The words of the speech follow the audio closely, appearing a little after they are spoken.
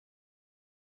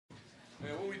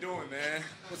Man, what we doing, man?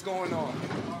 What's going on?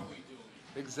 What are we doing?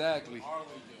 Exactly. What are we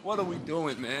doing? What are we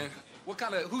doing, man?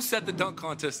 Who set the dunk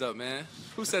contest up, man?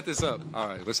 Who set this up? All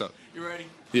right, what's up? You ready?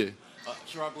 Yeah.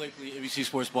 Sherrod Blakely, ABC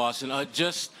Sports Boston.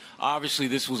 Just obviously,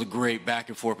 this was a great back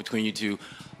and forth between you two.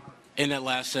 In that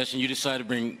last session, you decided to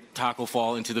bring Tacko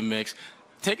Fall into the mix.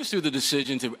 Take us through the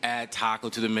decision to add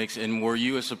Tacko to the mix, and were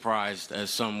you as surprised as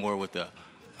some were with the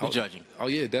judging? Oh,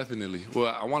 yeah, definitely.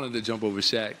 Well, I wanted to jump over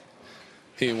Shaq.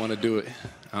 He didn't want to do it.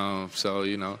 So,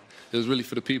 you know, it was really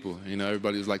for the people. You know,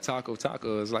 everybody was like, Tacko,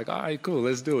 Tacko. It's like, all right, cool,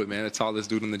 let's do it, man. The tallest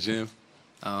dude in the gym.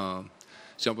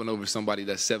 Jumping over somebody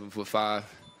that's 7'5".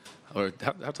 Or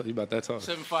how tell you about that tall?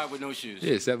 7'5" with no shoes.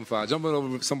 Yeah, 7'5". Jumping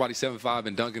over somebody 7'5"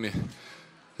 and dunking it,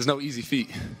 there's no easy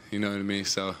feat. You know what I mean?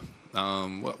 So,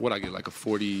 what I get, like a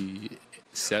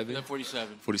 47? Yeah,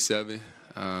 47. 47.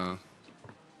 Come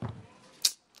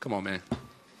on, man.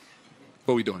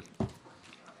 What are we doing?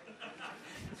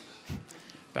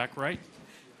 Back right.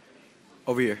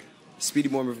 Over here. Speedy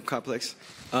Mormon from Complex.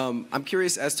 I'm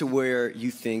curious as to where you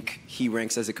think he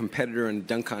ranks as a competitor in the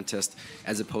dunk contest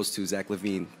as opposed to Zach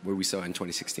LaVine, where we saw in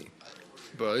 2016.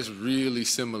 Bro, it's really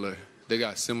similar. They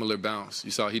got similar bounce.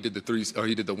 You saw he did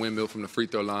the windmill from the free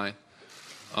throw line.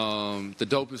 The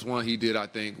dopest one he did, I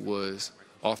think, was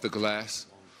off the glass,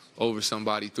 over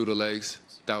somebody through the legs.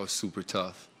 That was super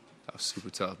tough.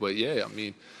 But yeah, I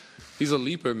mean, he's a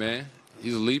leaper, man.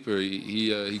 He's a leaper.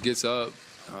 He gets up.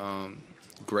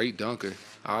 Great dunker,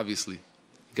 obviously.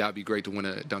 Gotta be great to win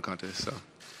a dunk contest. So.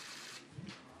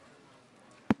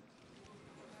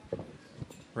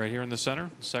 Right here in the center,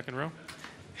 second row.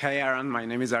 Hey, Aaron. My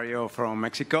name is Dario from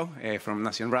Mexico, from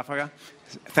Nación Ráfaga.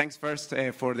 Thanks first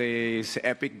for this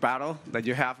epic battle that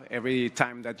you have every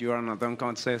time that you are on a dunk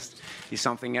contest. Is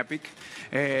something epic.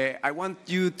 I want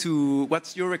you to,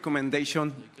 what's your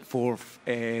recommendation for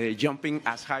jumping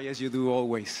as high as you do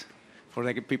always? For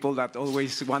the people that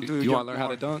always want to You want to learn how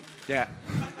to dunk? Yeah.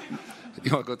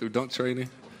 You want to go through dunk training?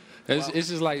 It's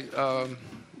just like, let's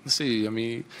see, I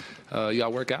mean, you got to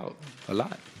work out a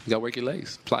lot. You got to work your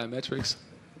legs, plyometrics.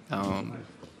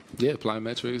 Yeah,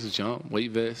 plyometrics, jump,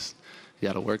 weight vest. You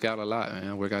got to work out a lot, man.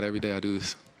 I work out every day. I do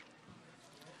this.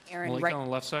 Aaron, right on the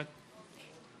left side.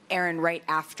 Aaron, right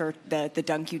after the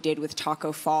dunk you did with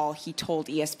Tacko Fall, he told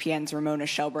ESPN's Ramona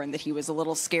Shelburne that he was a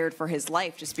little scared for his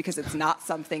life just because it's not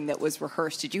something that was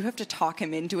rehearsed. Did you have to talk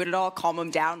him into it at all, calm him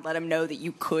down, let him know that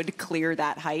you could clear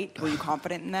that height? Were you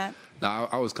confident in that? No,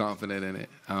 I was confident in it.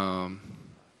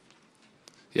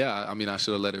 Yeah, I mean, I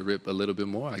should have let it rip a little bit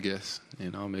more, I guess.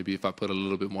 You know, maybe if I put a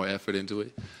little bit more effort into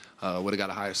it, would have got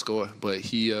a higher score. But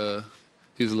he was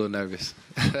a little nervous.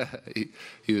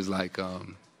 he was like,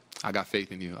 I got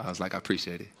faith in you. I was like, I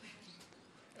appreciate it.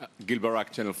 Gil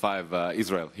Barak, Channel 5,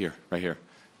 Israel, right here.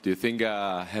 Do you think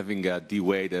having Dwyane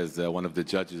Wade as one of the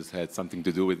judges had something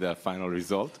to do with the final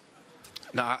result?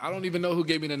 No, I don't even know who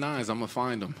gave me the nines. I'm going to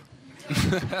find them.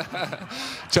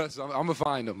 Trust, I'm going to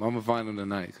find them. I'm going to find them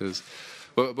tonight.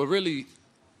 But really,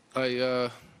 you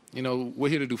know, we're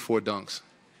here to do 4 dunks.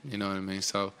 You know what I mean?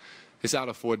 So it's out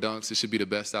of 4 dunks. It should be the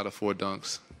best out of 4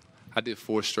 dunks. I did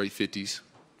 4 straight 50s,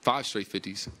 5 straight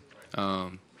 50s.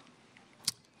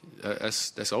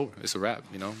 That's over. It's a wrap,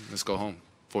 you know. Let's go home.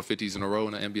 4 50s in a row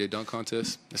in an NBA dunk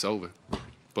contest. It's over.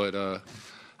 But I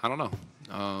don't know.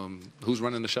 Who's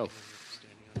running the show?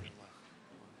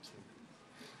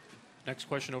 Next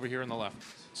question over here on the left,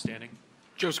 standing.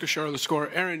 Joe Scacciaro, the scorer.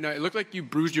 Aaron, it looked like you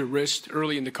bruised your wrist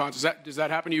early in the contest. Does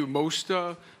that happen to you most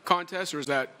contests, or is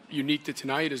that unique to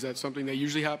tonight? Is that something that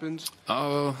usually happens?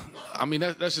 I mean,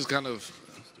 that's just kind of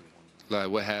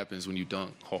like what happens when you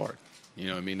dunk hard. You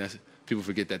know what I mean? People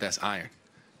forget that that's iron.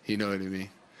 You know what I mean?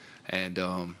 And,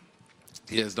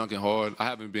 yeah, it's dunking hard. I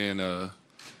haven't been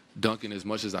dunking as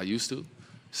much as I used to,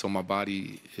 so my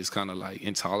body is kind of like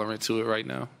intolerant to it right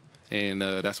now. And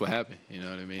that's what happened, you know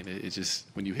what I mean? It's just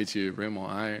when you hit your rim on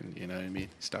iron, you know what I mean? You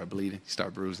start bleeding, you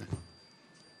start bruising.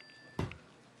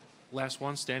 Last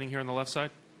one, standing here on the left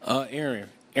side. Aaron,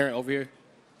 over here,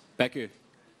 back here.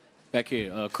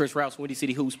 Chris Rouse, Windy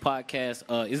City Hoops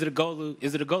podcast. Is it a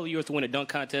goal of yours to win a dunk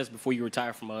contest before you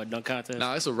retire from a dunk contest?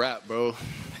 Nah, it's a wrap, bro.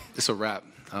 It's a wrap.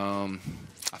 I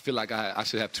feel like I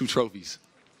should have 2 trophies.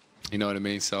 You know what I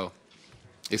mean? So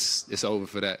it's over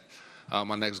for that.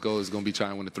 My next goal is going to be trying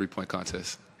to win the 3-point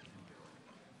contest.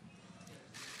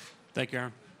 Thank you,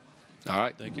 Aaron. All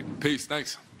right. Thank you. Peace.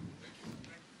 Thanks.